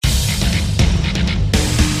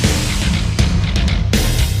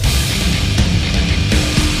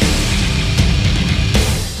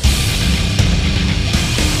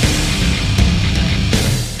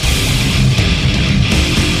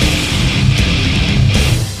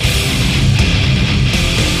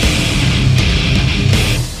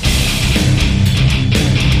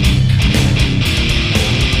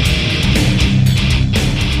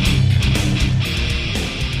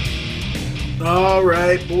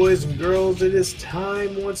boys and girls. It is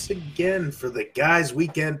time once again for the Guys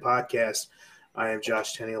Weekend podcast. I am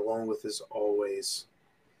Josh Tenney, along with, as always,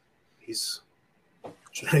 he's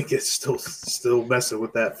trying to get still messing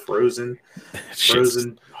with that frozen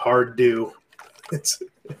hard dew. It's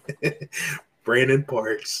Brandon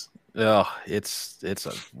Parks. Oh, it's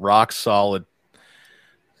a rock solid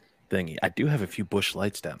thing. I do have a few bush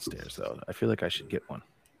lights downstairs, though. I feel like I should get one.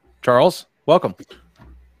 Charles, welcome.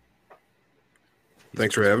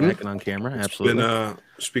 Thanks for having me on camera. Absolutely. Been,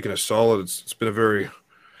 speaking of solid, it's been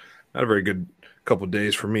not a very good couple of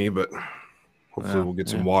days for me, but hopefully we'll get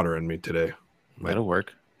some water in me today. That'll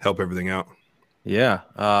work. Help everything out. Yeah.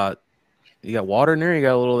 You got water in there. You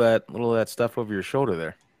got a little of that stuff over your shoulder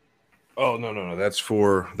there. Oh no. That is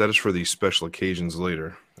for these special occasions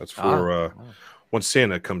later. That's for once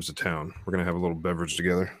Santa comes to town. We're gonna have a little beverage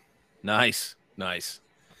together. Nice.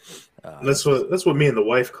 That's what me and the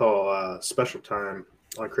wife call special time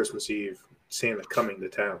on Christmas Eve. Santa coming to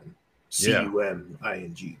town.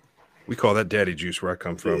 CUMING. We call that daddy juice where I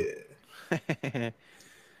come from. Yeah.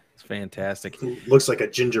 It's fantastic. Looks like a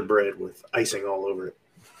gingerbread with icing all over it.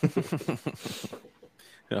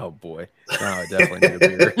 Oh boy! No, I definitely need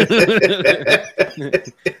a beer.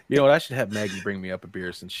 You know what? I should have Maggie bring me up a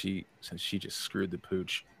beer since she just screwed the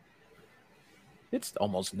pooch. It's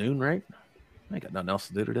almost noon, right? I got nothing else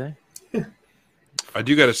to do today. I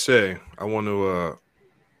do got to say, I want to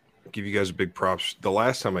give you guys a big props. The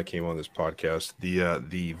last time I came on this podcast,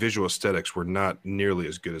 the visual aesthetics were not nearly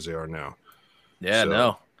as good as they are now. Yeah,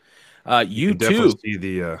 so, no. You too. See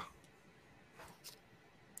the.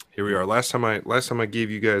 Here we are. Last time I gave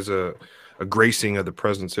you guys a gracing of the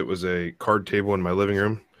presents. It was a card table in my living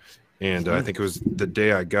room, and I think it was the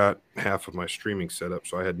day I got half of my streaming set up,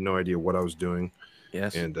 so I had no idea what I was doing.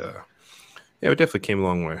 Yes, and it definitely came a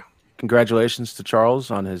long way. Congratulations to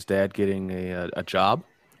Charles on his dad getting a job,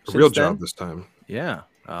 a real job this time. Yeah,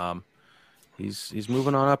 he's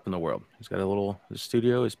moving on up in the world. He's got his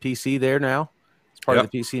studio, his PC there now. It's part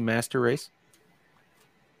of the PC master race.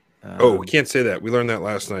 We can't say that. We learned that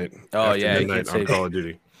last night. Oh yeah, midnight on Call of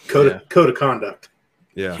Duty. Code of conduct.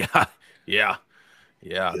 Yeah. That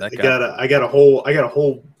guy. I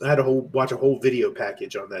had to watch a whole video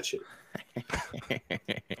package on that shit.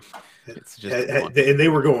 It's just and they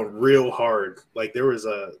were going real hard. Like there was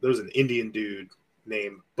an Indian dude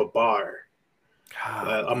named Babar.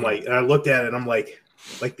 I'm like, and I looked at it, and I'm like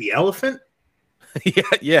the elephant.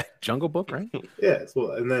 yeah, Jungle Book, right? Yeah,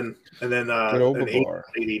 so, and then an Asian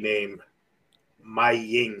lady named Mai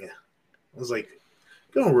Ying. I was like,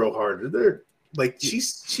 going real hard. They're like,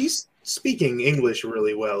 she's speaking English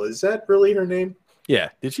really well. Is that really her name? Yeah.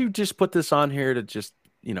 Did you just put this on here to just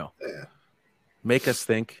make us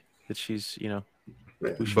think that she's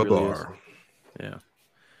who she really is? Yeah,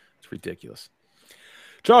 it's ridiculous.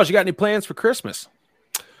 Charles, you got any plans for Christmas?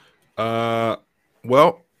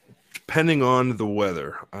 Well, depending on the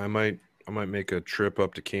weather, I might make a trip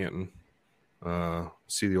up to Canton,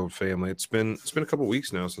 see the old family. It's been a couple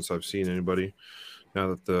weeks now since I've seen anybody. Now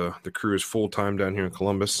that the crew is full time down here in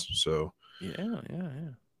Columbus, so yeah.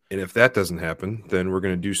 And if that doesn't happen, then we're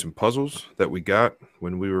gonna do some puzzles that we got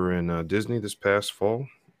when we were in Disney this past fall.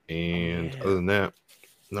 And other than that,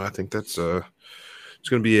 no, I think that's it's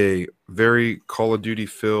gonna be a very Call of Duty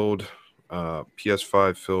filled,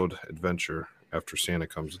 PS5 filled adventure after Santa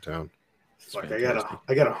comes to town. Like I got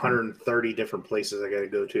 130 different places I got to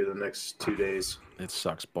go to the next 2 days. It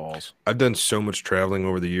sucks balls. I've done so much traveling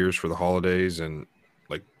over the years for the holidays, and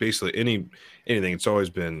like basically anything. It's always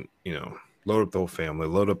been load up the whole family,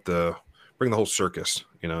 bring the whole circus,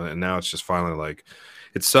 And now it's just finally like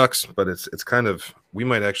it sucks, but it's kind of we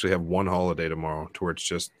might actually have one holiday tomorrow to where it's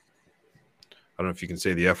just I don't know if you can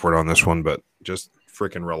say the F word on this one, but just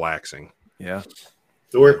freaking relaxing. Yeah.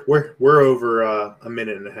 So we're over a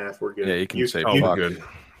minute and a half. We're good. Yeah, you can say good.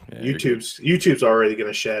 Yeah, YouTube's already going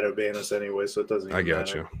to shadow ban us anyway, so it doesn't. Even I got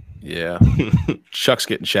matter. you. Yeah, Chuck's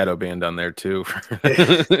getting shadow banned on there too. After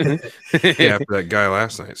that guy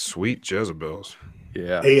last night, sweet Jezebels.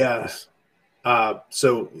 Yeah. Hey,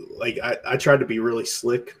 so like I tried to be really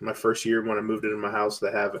slick my first year when I moved into my house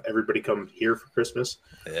to have everybody come here for Christmas.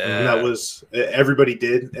 Yeah. And that was everybody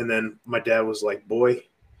did, and then my dad was like, "Boy."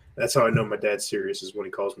 That's how I know my dad's serious is when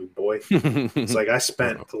he calls me boy. It's like I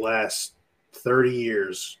spent the last 30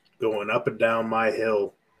 years going up and down my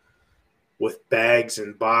hill with bags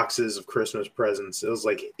and boxes of Christmas presents. It was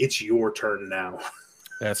like, it's your turn now.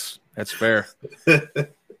 That's fair.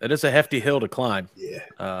 That is a hefty hill to climb.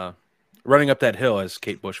 Yeah. Running up that hill, as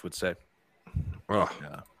Kate Bush would say. Oh,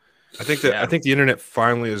 yeah. I think the internet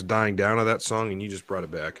finally is dying down of that song, and you just brought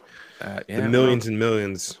it back. The millions and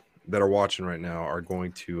millions that are watching right now are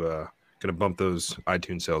going to bump those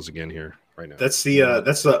iTunes sales again here right now. That's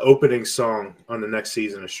the opening song on the next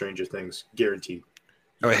season of Stranger Things, guaranteed.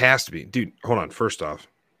 Oh, it has to be, dude. Hold on. First off,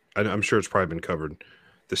 I'm sure it's probably been covered.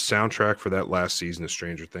 The soundtrack for that last season of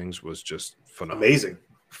Stranger Things was just phenomenal. Amazing.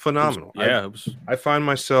 Phenomenal. Yeah, I find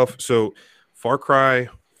myself Far Cry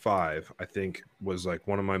 5, I think, was like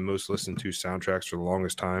one of my most listened to soundtracks for the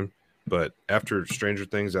longest time. But after Stranger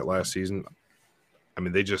Things that last season, I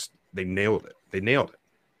mean, they nailed it. They nailed it.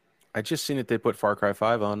 I just seen it. They put Far Cry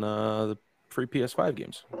 5 on the free PS5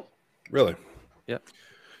 games. Really? Yeah.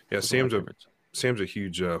 Yeah. Those are my favorites. Sam's a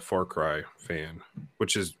huge Far Cry fan,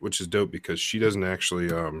 which is dope because she doesn't actually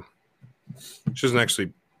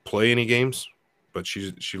play any games, but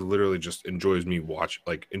she literally just enjoys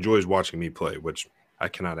watching me play, which I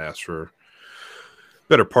cannot ask for a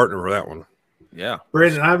better partner for that one. Yeah,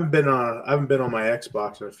 Brandon, I haven't been on my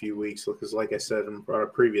Xbox in a few weeks because, like I said in a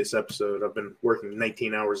previous episode, I've been working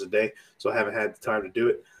 19 hours a day, so I haven't had the time to do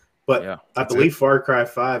it. But yeah, I believe Far Cry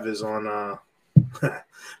 5 is on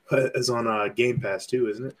Game Pass too,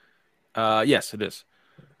 isn't it? yes, it is.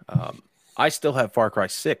 I still have Far Cry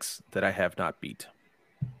 6 that I have not beat,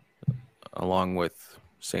 along with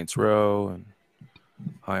Saints Row and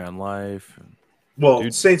High on Life. Well,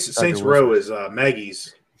 Dude, Saints Row is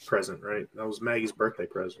Maggie's present, right? That was Maggie's birthday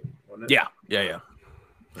present, wasn't it? Yeah.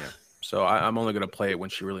 So I'm only going to play it when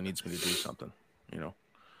she really needs me to do something, you know.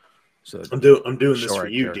 So I'm doing this for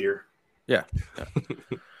you, dear. Yeah.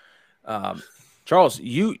 Charles,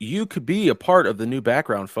 you could be a part of the new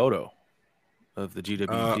background photo of the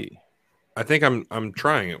GWP. I think I'm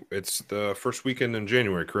trying it. It's the first weekend in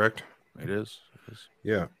January, correct? It is.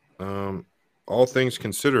 Yeah. All things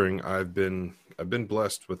considering, I've been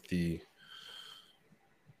blessed with the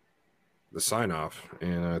sign off,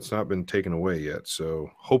 and it's not been taken away yet. So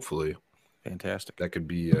hopefully, Fantastic. that could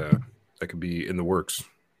be in the works.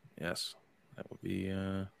 Yes, that would be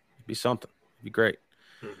something. It'd be great.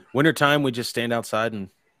 Wintertime, we just stand outside and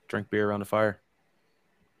drink beer around the fire,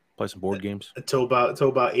 play some board games until about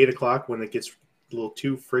 8:00 when it gets a little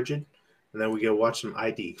too frigid, and then we go watch some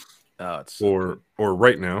ID. Or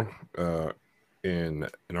right now, in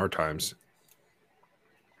our times,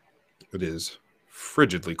 it is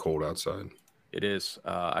frigidly cold outside. It is.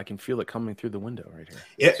 I can feel it coming through the window right here.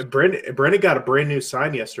 Yeah, Brendan got a brand new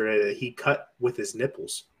sign yesterday that he cut with his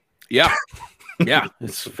nipples. Yeah,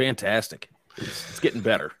 it's fantastic. It's getting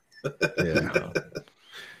better.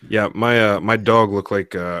 Yeah. My dog looked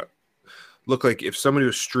like if somebody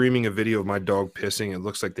was streaming a video of my dog pissing. It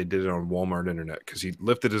looks like they did it on Walmart internet because he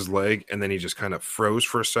lifted his leg and then he just kind of froze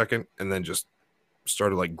for a second and then just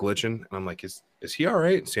started like glitching. And I'm like, is he all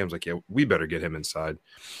right? And Sam's like, yeah, we better get him inside.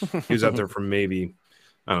 He was out there for maybe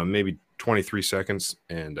 23 seconds,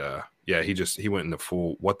 and he went into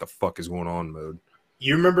full what the fuck is going on mode.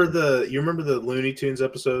 You remember the Looney Tunes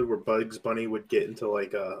episode where Bugs Bunny would get into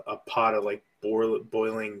like a pot of like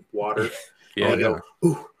boiling water? Yeah.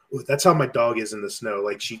 Ooh, that's how my dog is in the snow.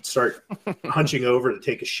 Like she'd start hunching over to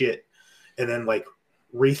take a shit, and then like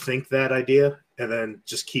rethink that idea, and then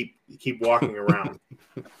just keep walking around.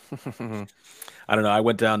 I don't know. I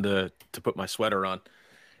went down to put my sweater on,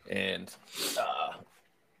 and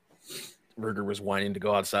Ruger was whining to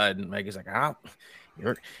go outside, and Maggie's like, I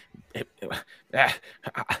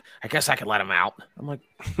guess I could let him out. I'm like,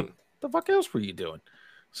 the fuck else were you doing?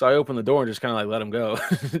 So I opened the door and just kind of like let him go.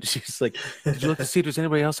 She's like, did you look to see if there's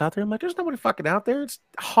anybody else out there? I'm like, there's nobody fucking out there. It's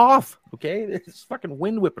Hoth, okay? It's fucking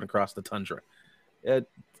wind whipping across the tundra.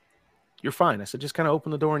 You're fine. I said, just kind of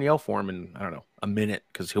open the door and yell for him in, I don't know, a minute,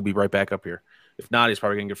 because he'll be right back up here. If not, he's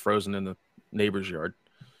probably going to get frozen in the neighbor's yard,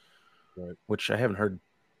 right? Which I haven't heard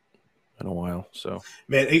in a while. So,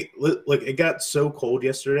 man, it got so cold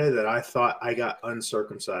yesterday that I thought I got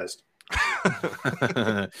uncircumcised.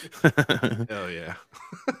 Hell yeah.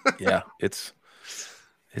 Yeah, it's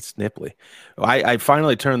nipply. I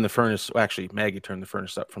finally turned the furnace. Actually, Maggie turned the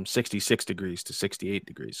furnace up from 66 degrees to 68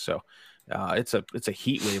 degrees. So it's a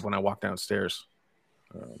heat wave when I walk downstairs.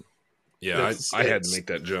 I had to make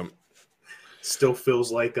that jump. Still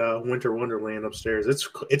feels like winter wonderland upstairs.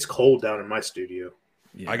 It's cold down in my studio.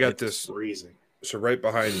 Yeah, I got this freezing. So right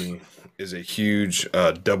behind me is a huge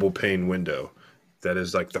double pane window that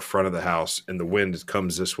is like the front of the house, and the wind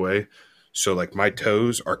comes this way. So like my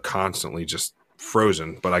toes are constantly just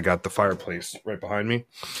frozen, but I got the fireplace right behind me.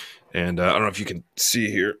 And I don't know if you can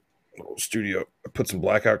see here, little studio, I put some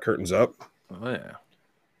blackout curtains up. Oh yeah.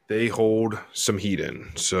 They hold some heat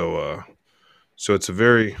in. So it's a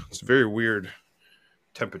very weird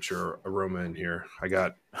temperature aroma in here. I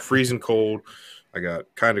got freezing cold, I got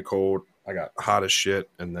kind of cold, I got hot as shit,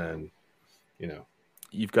 and then,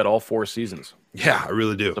 you've got all 4 seasons. Yeah, I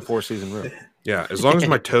really do. The 4-season rule. Yeah, as long as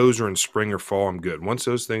my toes are in spring or fall, I'm good. Once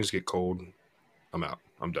those things get cold, I'm out.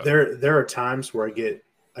 I'm done. There are times where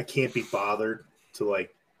I can't be bothered to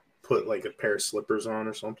like put like a pair of slippers on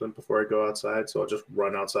or something before I go outside, so I'll just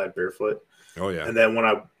run outside barefoot. Oh yeah. And then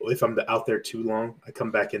if I'm out there too long, I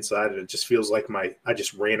come back inside and it just feels like I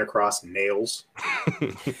just ran across nails.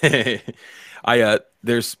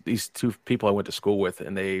 There's these 2 people I went to school with,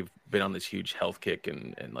 and they've been on this huge health kick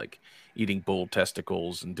and like eating bull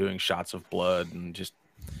testicles and doing shots of blood and just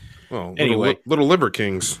anyway, little liver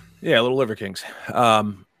kings. Yeah, little liver kings.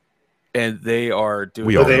 And they are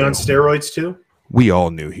doing. Are they on steroids too? We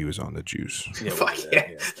all knew he was on the juice. Yeah, fuck yeah.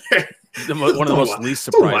 One of the most least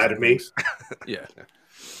surprising. Don't lie to me. Yeah.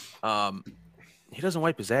 He doesn't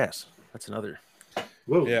wipe his ass. That's another.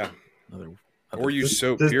 Whoa. Yeah. Another Or use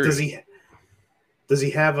soap. Does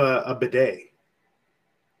he have a bidet?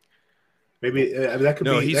 Maybe that could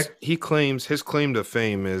be. He claims his claim to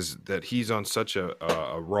fame is that he's on such a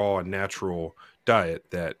raw and natural diet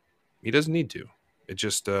that he doesn't need to. It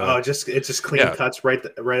just it's just clean cuts right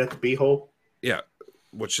at the beehole. Yeah,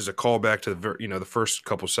 which is a callback to the first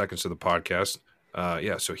couple seconds of the podcast.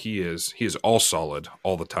 So he is all solid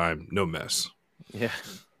all the time, no mess. Yeah,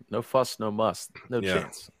 no fuss, no muss, no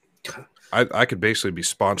chance. I could basically be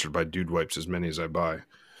sponsored by Dude Wipes as many as I buy.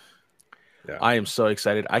 Yeah. I am so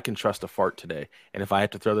excited. I can trust a fart today. And if I have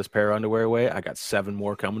to throw this pair of underwear away, I got 7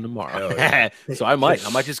 more coming tomorrow. Yeah. So I might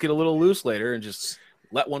just get a little loose later and just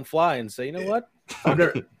let one fly and say, you know what?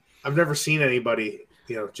 I've never seen anybody,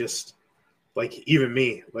 just like even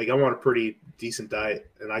me, like I'm on a pretty decent diet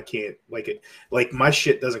and I can't like it. Like my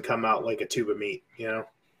shit doesn't come out like a tube of meat,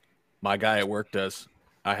 My guy at work does.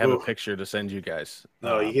 I have a picture to send you guys.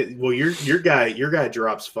 No, your guy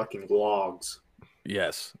drops fucking logs.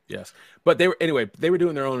 Yes. But they were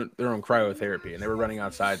doing their own cryotherapy, and they were running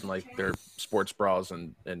outside in like their sports bras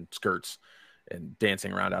and skirts and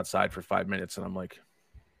dancing around outside for 5 minutes. And I'm like,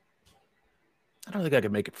 I don't think I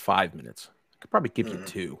could make it 5 minutes. I could probably give you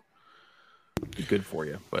 2. Be good for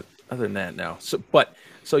you. But other than that, no.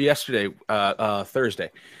 So yesterday,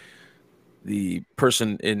 Thursday, the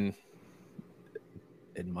person in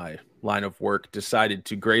my line of work decided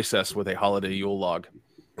to grace us with a holiday Yule log.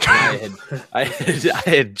 I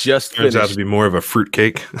had just turns out to be more of a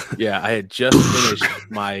fruitcake. Yeah, I had just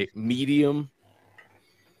finished my medium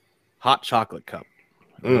hot chocolate cup.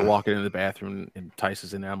 We're walking into the bathroom and Tice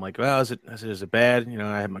is in there. I'm like, well, is it bad?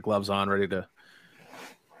 I had my gloves on, ready to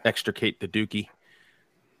extricate the dookie.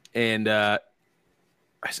 And I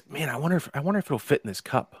said, man, I wonder if it'll fit in this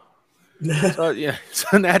cup.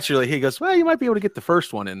 So naturally he goes, well, you might be able to get the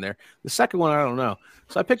first one in there. The second one, I don't know.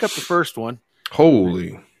 So I pick up the first one.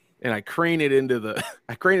 Holy. And I crane it into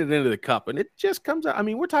the cup, and it just comes out. I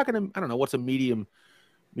mean, we're talking, I don't know, what's a medium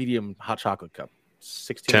hot chocolate cup?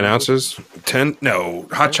 16 10 ounces? 10? No,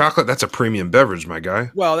 hot chocolate. That's a premium beverage, my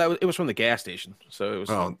guy. Well, it was from the gas station, so it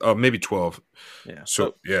was. Maybe 12. Yeah.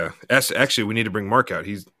 So yeah, actually, we need to bring Mark out.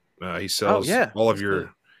 He sells all of your. Good.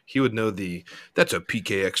 He would know that's a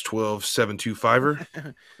PKX 12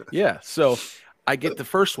 725er. Yeah. So I get the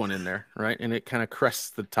first one in there, right, and it kind of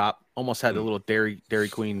crests the top. Almost had a little Dairy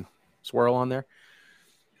Queen swirl on there.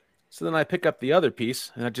 So then I pick up the other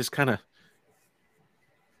piece, and I just kind of.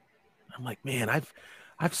 I'm like, man,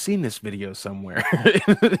 I've seen this video somewhere.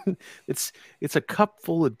 It's a cup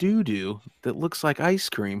full of doo-doo that looks like ice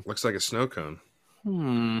cream. Looks like a snow cone.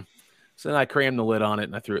 So then I crammed the lid on it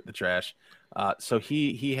and I threw it in the trash. So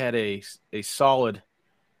he had a solid,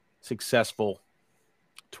 successful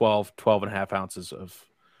 12 and a half ounces of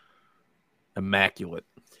immaculate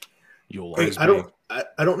Yule log.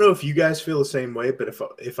 I don't know if you guys feel the same way, but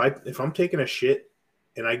if I'm taking a shit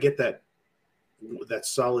and I get that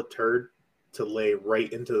solid turd to lay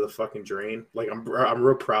right into the fucking drain, like I'm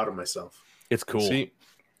real proud of myself. It's cool. See,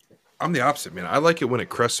 I'm the opposite, man. I like it when it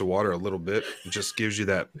crests the water a little bit. It just gives you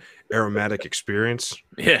that aromatic experience.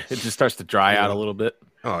 Yeah, it just starts to dry out a little bit.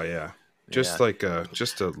 Oh yeah, just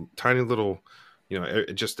a tiny little,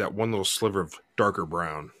 just that one little sliver of darker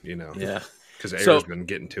brown. Yeah, because air's been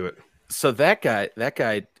getting to it. So that guy,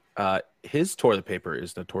 his toilet paper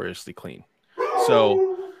is notoriously clean.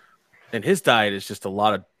 So, and his diet is just a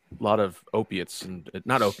lot of opiates, and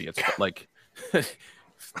not opiates, but like,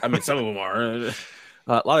 I mean, some of them are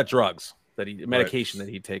a lot of drugs medication that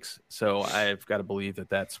he takes. So I've got to believe that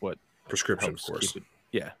that's what prescription, of course.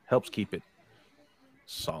 Helps keep it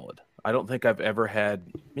solid. I don't think I've ever had,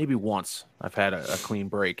 maybe once I've had a clean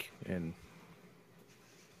break, and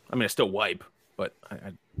I mean, I still wipe, but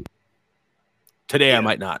today I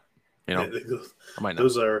might not. I might not.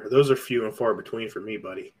 Those are few and far between for me,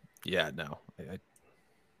 buddy. Yeah, no.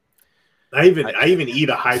 I even eat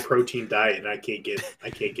a high protein diet, and I can't get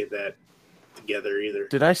that together either.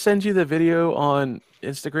 Did I send you the video on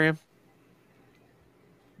Instagram?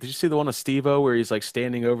 Did you see the one of Steve-O where he's like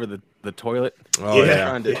standing over the toilet? Oh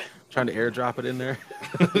yeah. Trying to airdrop it in there.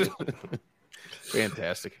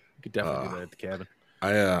 Fantastic. You could definitely do that at the cabin.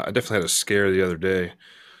 I definitely had a scare the other day.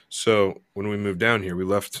 So when we moved down here, we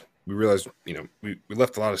realized, we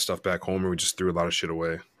left a lot of stuff back home, and we just threw a lot of shit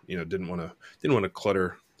away. Didn't want to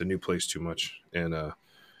clutter the new place too much. And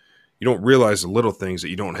you don't realize the little things that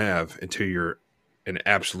you don't have until you're in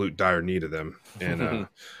absolute dire need of them. And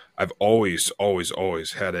I've always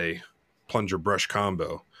had a plunger brush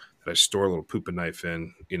combo that I store a little pooping knife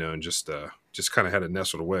in, and just kind of had it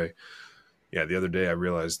nestled away. Yeah, the other day I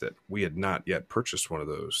realized that we had not yet purchased one of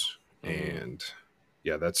those, and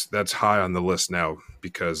yeah, that's high on the list now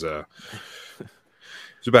because it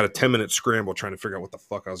was about a 10-minute scramble trying to figure out what the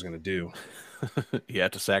fuck I was going to do. You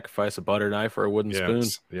have to sacrifice a butter knife or a wooden spoon.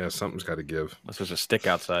 Yeah, something's got to give. Unless there's a stick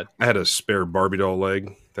outside. I had a spare Barbie doll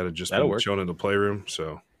leg that had just been chilling in the playroom,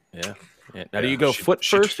 so yeah. Now, do you go foot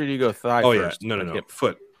first or do you go thigh first? Oh, yeah. No.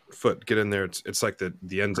 Foot. Get in there. It's like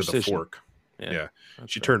the ends of the fork. Yeah.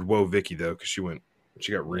 She turned whoa Vicky, though, because she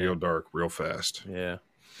got real dark real fast. Yeah.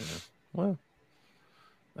 Well,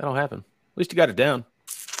 that'll happen. At least you got it down.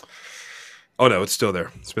 Oh, no, it's still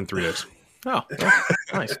there. It's been 3 days. Oh, well,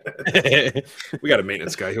 nice. We got a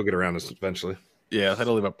maintenance guy. He'll get around us eventually. Yeah,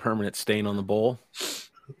 that'll leave a permanent stain on the bowl.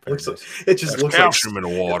 It just looks like calcium in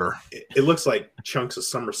the water. It looks like chunks of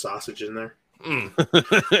summer sausage in there.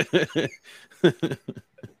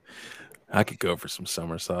 I could go for some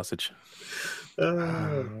summer sausage.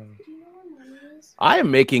 I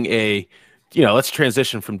am making let's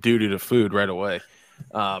transition from doo-doo to food right away.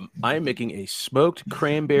 I am making a smoked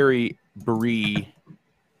cranberry brie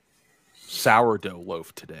sourdough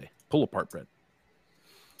loaf today. Pull-apart bread.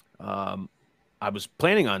 I was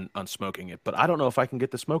planning on smoking it, but I don't know if I can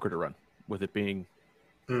get the smoker to run with it being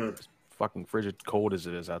as fucking frigid cold as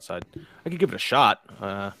it is outside. I could give it a shot.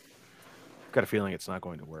 Got a feeling it's not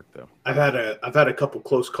going to work though. I've had a couple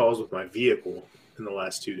close calls with my vehicle in the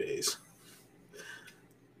last 2 days.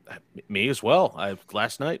 Me as well.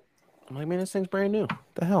 Last night, I'm like, man, this thing's brand new. What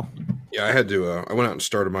the hell? Yeah, I had to. I went out and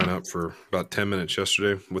started mine up for about 10 minutes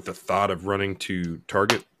yesterday with the thought of running to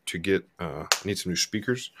Target to get. Need some new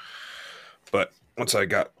speakers. But once I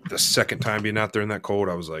got the second time being out there in that cold,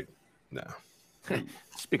 I was like, no.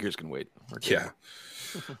 Speakers can wait. Yeah.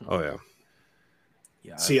 Oh, yeah.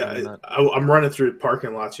 Yeah. See, I'm running through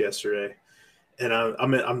parking lots yesterday, and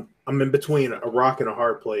I'm in between a rock and a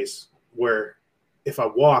hard place where if I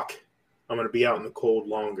walk, I'm going to be out in the cold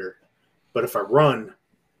longer. But if I run,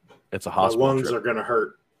 it's a hospital my lungs are going to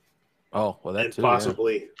hurt. Oh, well, that's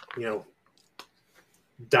possibly,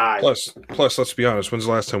 die. Plus, let's be honest. When's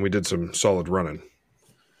the last time we did some solid running?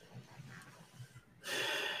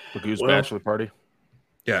 Magoo's bachelor party.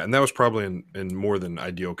 Yeah, and that was probably in more than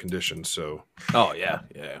ideal conditions. So. Oh yeah.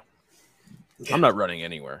 I'm not running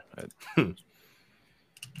anywhere.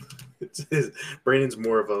 Brandon's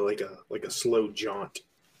more of a slow jaunt.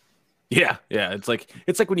 Yeah. It's like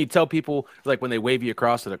when you tell people, like when they wave you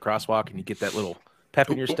across at a crosswalk and you get that little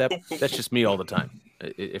pep in your step. That's just me all the time.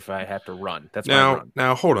 If I have to run, that's my run.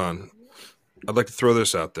 Now hold on. I'd like to throw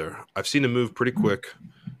this out there. I've seen him move pretty quick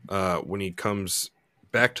when he comes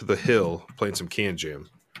back to the hill playing some Can Jam.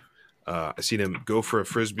 I seen him go for a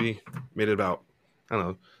frisbee, made it about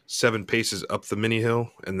 7 paces up the mini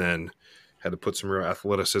hill, and then had to put some real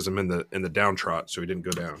athleticism in the down trot so he didn't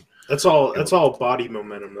go down. That's all body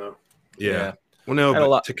momentum though. Yeah. Well, no,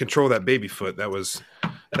 but to control that baby foot, that was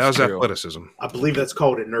athleticism. I believe that's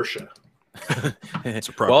called inertia. It's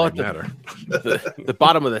a proper matter. The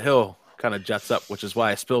bottom of the hill kind of juts up, which is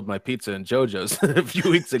why I spilled my pizza in JoJo's a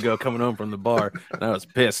few weeks ago coming home from the bar, and I was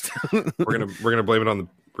pissed. We're gonna blame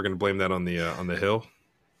that on the hill.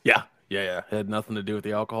 Yeah. It had nothing to do with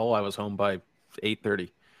the alcohol. I was home by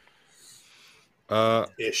 8:30.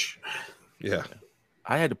 Ish. Yeah.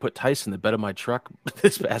 I had to put Tyson in the bed of my truck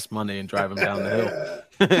this past Monday and drive him down the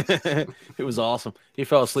hill. It was awesome. He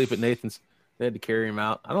fell asleep at Nathan's. They had to carry him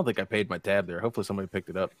out. I don't think I paid my tab there. Hopefully somebody picked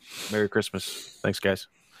it up. Merry Christmas. Thanks, guys.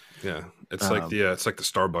 Yeah. It's like the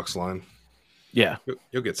Starbucks line. Yeah.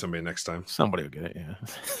 You'll get somebody next time. Somebody will get it, yeah.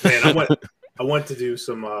 Man, I went to do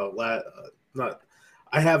some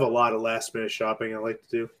I have a lot of last minute shopping I like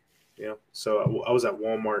to do. So I was at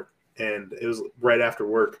Walmart and it was right after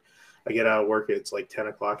work. I get out of work, it's like 10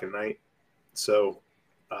 o'clock at night. So,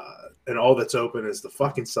 and all that's open is the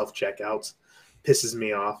fucking self-checkouts. Pisses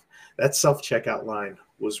me off. That self-checkout line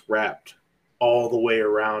was wrapped all the way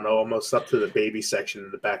around, almost up to the baby section in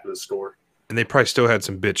the back of the store. And they probably still had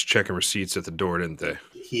some bitch checking receipts at the door, didn't they?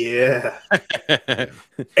 Yeah. Yeah.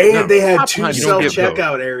 And No, they had stop two behind you. You don't get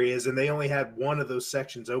self-checkout areas, and they only had one of those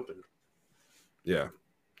sections open. Yeah.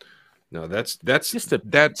 No, that's Just a-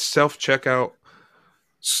 that self checkout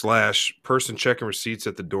 / person checking receipts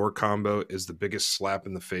at the door combo is the biggest slap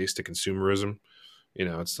in the face to consumerism. You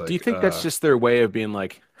know, it's like, Do you think that's just their way of being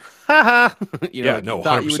like, ha ha? Yeah, Like no, you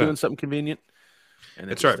thought you were 100%. doing something convenient? And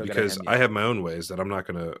That's they right, still gotta because hem you. I have my own ways that I'm not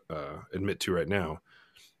going to admit to right now.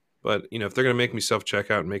 But you know, if they're going to make me self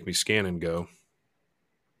checkout and make me scan and go,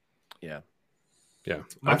 Yeah. yeah,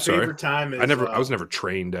 My I'm sorry. favorite time is I was never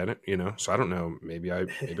trained at it, you know, so I don't know. Maybe I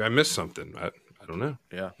missed something. I don't know.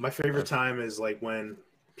 Yeah. My favorite time is like when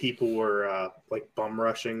people were like bum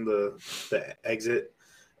rushing the exit,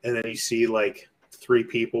 and then you see like 3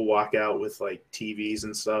 people walk out with like TVs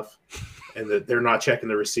and stuff, and that they're not checking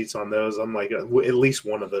the receipts on those. I'm like, at least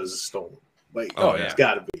one of those is stolen. Like, Oh, it's yeah.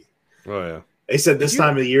 got to be. Oh yeah. They said this you-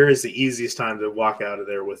 time of the year is the easiest time to walk out of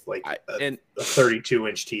there with like And a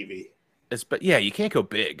 32-inch TV. but yeah, you can't go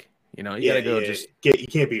big. You know, you gotta go just you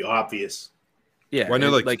can't be obvious. yeah. Well, I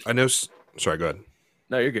know, and, like I know. Sorry, go ahead.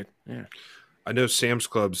 no, you're good. Yeah. I know Sam's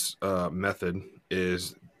Club's method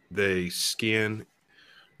is they scan,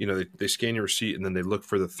 you know, they scan your receipt and then they look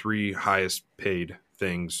for the 3 highest paid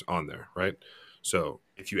things on there, right? So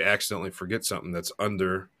if you accidentally forget something that's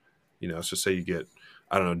under, you know, so say you get,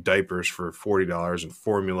 I don't know, diapers for $40 and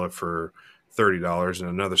formula for $30 and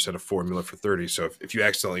another set of formula for $30. So if you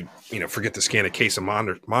accidentally, you know, forget to scan a case of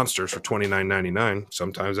monsters for $29.99,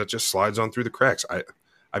 sometimes that just slides on through the cracks.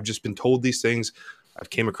 I've just been told these things. I've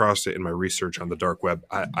came across it in my research on the dark web.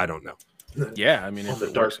 I don't know. Yeah. I mean, On if the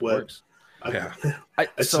it dark works, it web. works. Yeah.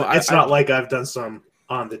 It's not like I've done some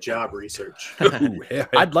on the job research. Ooh, yeah.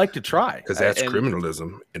 I'd like to try Because that's and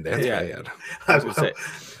criminalism and that's Yeah. bad. I was gonna say,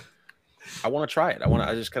 I want to try it.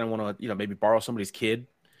 I just kind of want to, you know, maybe borrow somebody's kid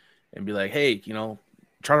and be like, hey, you know,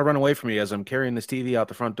 try to run away from me as I'm carrying this TV out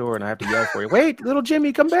the front door and I have to yell for you. Wait, little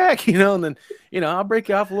Jimmy, come back. You know, and then, you know, I'll break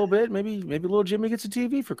you off a little bit. Maybe little Jimmy gets a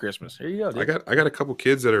TV for Christmas. Here you go. Dude. I got a couple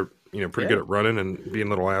kids that are, you know, pretty Yeah. good at running and being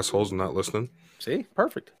little assholes and not listening. See,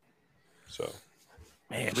 perfect. So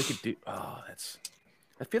Man, we could do. Oh,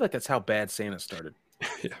 I feel like that's how bad Santa started.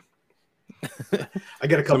 yeah. I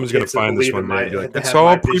got a couple Someone's gonna kids that find this believe in one day my and be like, that "It's have all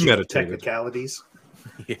my visual premeditated." technicalities.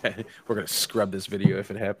 Yeah, we're gonna scrub this video if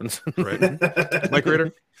it happens. Right. Mike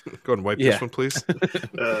Rader, go ahead and wipe Yeah. this one, please.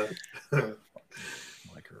 Uh,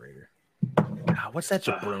 Microrator. God, what's that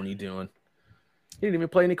jabroni doing? He didn't even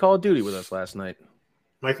play any Call of Duty with us last night.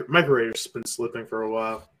 Microrator's been slipping for a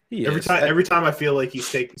while. He Every is. time I feel like he's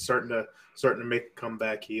starting to make a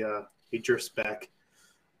comeback, he drifts back.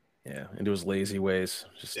 Yeah, into his lazy ways,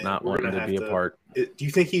 just Yeah, not we're wanting gonna to be have a to- part. Do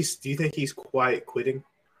you think he's quiet quitting?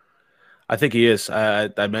 I think he is. I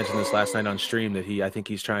mentioned this last night on stream that I think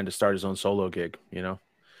he's trying to start his own solo gig. You know,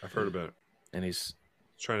 I've heard about it. and He's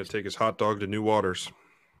trying to take his hot dog to new waters.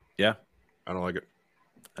 Yeah. I don't like it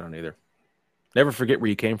I don't either. Never forget where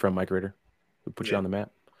you came from, Mike Ritter. We put you Yeah. on the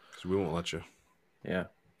map. because we won't let you. Yeah,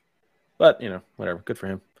 but you know, whatever. Good for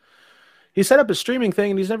him. He set up a streaming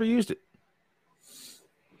thing and he's never used it.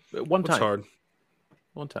 One It's time. hard.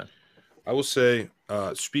 One time. I will say,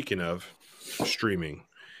 speaking of streaming,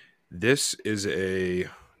 this is a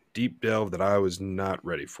deep delve that I was not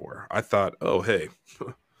ready for. I thought, oh, hey,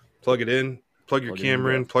 plug it in, plug your Plug it in,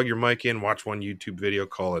 camera in, bro. plug your mic in, watch one YouTube video,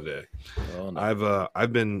 call it a day. Oh, no.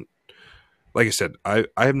 I've been, like I said, I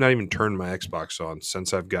have not even turned my Xbox on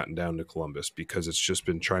since I've gotten down to Columbus because it's just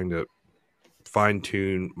been trying to fine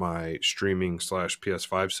tune my streaming /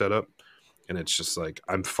 PS5 setup. And it's just like,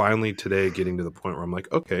 I'm finally today getting to the point where I'm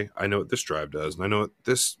like, okay, I know what this drive does. And I know what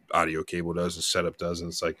this audio cable does and setup does. And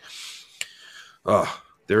it's like,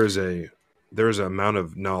 there is an amount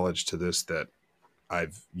of knowledge to this that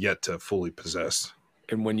I've yet to fully possess.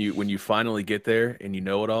 And when you finally get there and you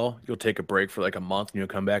know it all, you'll take a break for like a month and you'll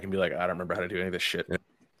come back and be like, I don't remember how to do any of this shit. Yeah.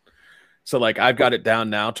 So like I've got it down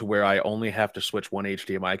now to where I only have to switch one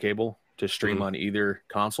HDMI cable to stream Mhm. on either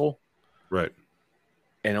console Right.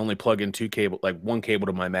 and only plug in one cable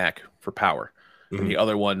to my Mac for power. Mhm. And the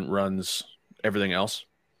other one runs everything else.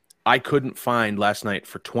 I couldn't find last night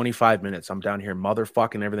for 25 minutes. I'm down here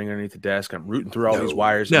motherfucking everything underneath the desk. I'm rooting through all these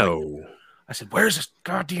wires. and like, I said, where's this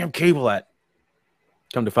goddamn cable at?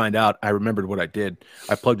 Come to find out, I remembered what I did.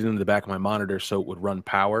 I plugged it into the back of my monitor so it would run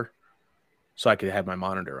power so I could have my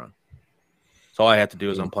monitor on. So all I had to do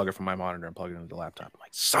is unplug it from my monitor and plug it into the laptop. I'm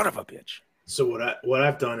like, son of a bitch. So what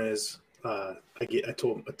I've done is I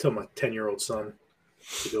told my 10-year-old son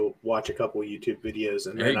to go watch a couple of YouTube videos,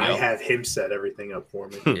 and There then you I go. have him set everything up for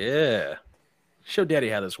me. Yeah. Show Daddy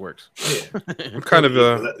how this works. Yeah. I'm kind of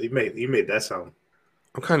You made that sound.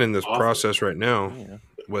 I'm kind of in this Awful. process right now Yeah.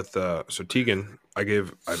 with so Tegan. I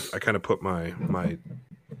kind of put my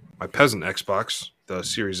peasant Xbox, the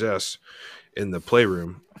Series S, in the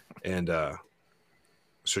playroom, and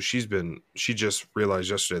so she just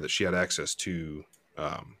realized yesterday that she had access to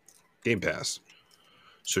Game Pass.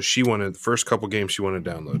 So the first couple games she wanted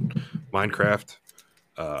to download: Minecraft,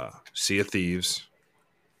 Sea of Thieves,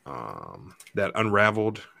 that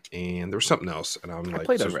Unraveled, and there was something else. And I'm I like,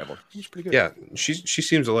 played Unraveled. It was pretty good. yeah, she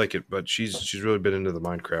seems to like it, but she's really been into the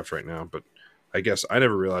Minecraft right now. But I guess I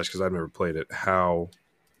never realized, because I've never played it, how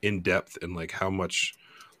in depth and like how much,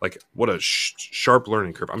 like what a sharp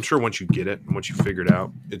learning curve. I'm sure once you get it and once you figure it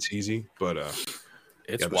out, it's easy. But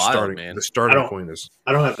It's yeah, wild, man. the starting point is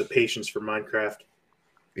I don't have the patience for Minecraft.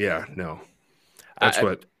 yeah, no. That's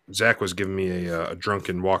what Zach was giving me a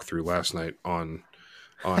drunken walkthrough last night on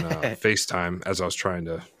FaceTime as I was trying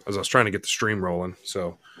to get the stream rolling.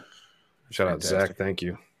 So shout out Zach, thank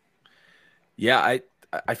you. Yeah,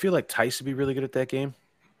 I feel like Tice would be really good at that game,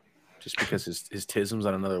 just because his tism's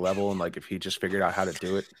on another level, and like if he just figured out how to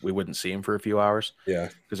do it, we wouldn't see him for a few hours. Yeah,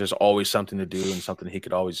 because there's always something to do and something he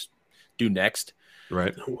could always do next.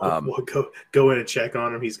 Right. We'll go in and check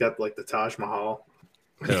on him. He's got like the Taj Mahal.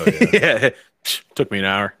 Hell yeah. Yeah, took me an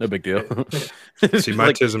hour. No big deal. See,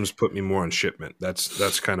 my tisms put me more on shipment.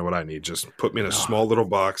 That's kind of what I need. Just put me in a small little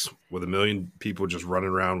box with 1 million people just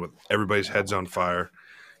running around with everybody's heads on fire.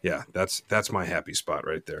 Yeah, that's my happy spot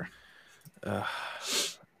right there.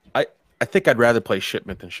 I think I'd rather play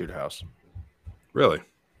Shipment than Shoot House. Really?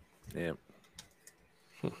 Yeah.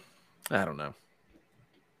 I don't know.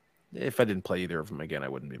 If I didn't play either of them again, I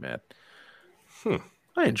wouldn't be mad.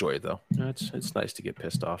 I enjoy it though. It's nice to get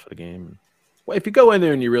pissed off at a game. Well, if you go in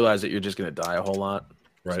there and you realize that you're just going to die a whole lot,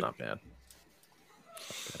 right? It's not bad.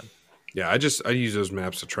 Yeah, I use those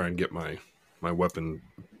maps to try and get my weapon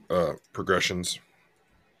progressions.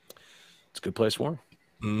 It's a good place for them.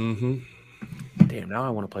 Mm-hmm. Damn, now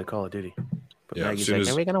I want to play Call of Duty. But Yeah, Maggie's like,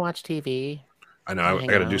 are we going to watch TV? I know. I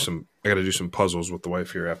got to do some puzzles with the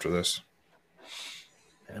wife here after this.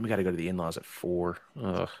 And then we got to go to the in-laws at 4.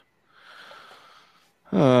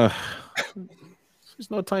 There's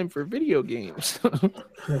no time for video games.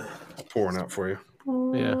 Pouring out for you.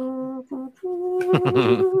 Yeah.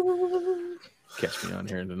 Catch me on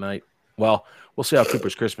here tonight. Well, we'll see how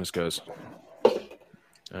Cooper's Christmas goes.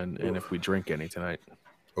 And if we drink any tonight.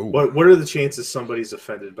 Ooh. What are the chances somebody's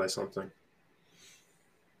offended by something?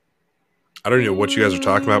 I don't know what you guys are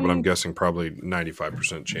talking about, but I'm guessing probably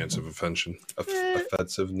 95% chance of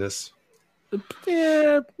offensiveness.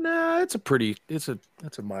 Yeah, nah, that's a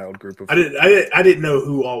mild group of. I didn't know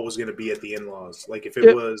who all was going to be at the in-laws. Like if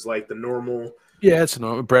it was like the normal. Yeah, it's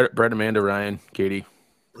normal. Brett, Amanda, Ryan, Katie.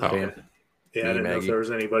 Yeah, I didn't know if Maggie. there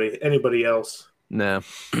was anybody else. Nah,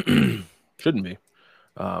 shouldn't be.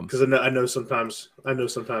 Because I know sometimes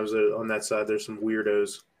on that side there's some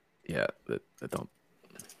weirdos. Yeah, that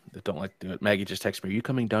don't like to do it. Maggie just texted me, "Are you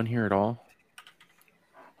coming down here at all?"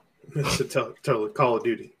 So tell Call of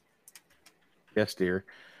Duty. Yes, dear.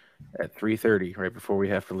 At 3:30, right before we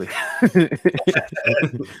have to leave.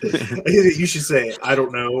 You should say, "I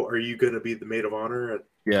don't know. Are you going to be the maid of honor?"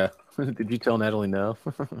 Yeah. Did you tell Natalie no?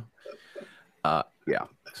 Yeah.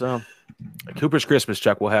 So Cooper's Christmas,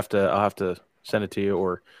 Chuck. I'll have to send it to you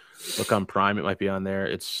or look on Prime. It might be on there.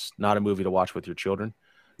 It's not a movie to watch with your children.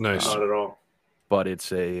 Nice. Not at all. But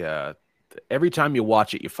it's every time you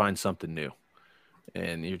watch it, you find something new,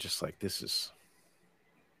 and you're just like, this is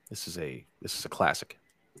a classic.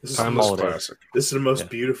 This is Timeless holiday. classic. This is the most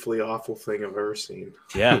beautifully awful thing I've ever seen.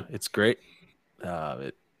 Yeah, it's great.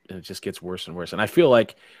 It just gets worse and worse, and I feel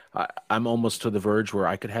like I'm almost to the verge where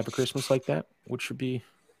I could have a Christmas like that, which would be,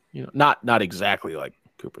 not exactly like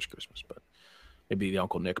Cooper's Christmas, but maybe the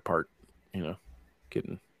Uncle Nick part,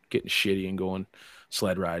 getting shitty and going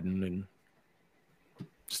sled riding and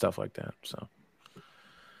stuff like that. So,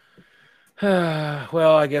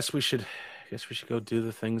 well, I guess we should go do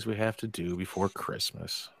the things we have to do before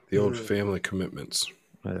Christmas. The old family commitments.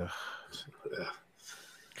 Ugh.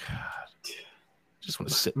 God. Just want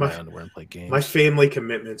to sit in my underwear and play games. My family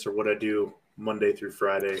commitments are what I do Monday through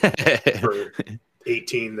Friday for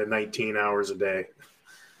 18 to 19 hours a day.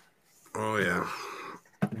 Oh yeah.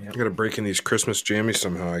 I got to break in these Christmas jammies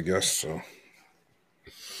somehow, I guess. So.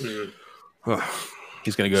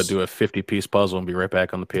 He's going to go do a 50-piece puzzle and be right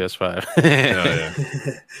back on the PS5. Yeah.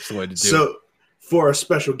 That's the way to do it. So, for our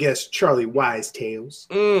special guest, Charlie Wisetails.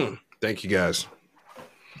 Thank you, guys.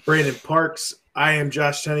 Brandon Parks. I am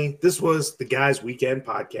Josh Tenney. This was the Guys Weekend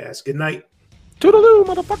Podcast. Good night. Toodaloo,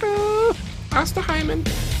 motherfucker! Hasta Hyman.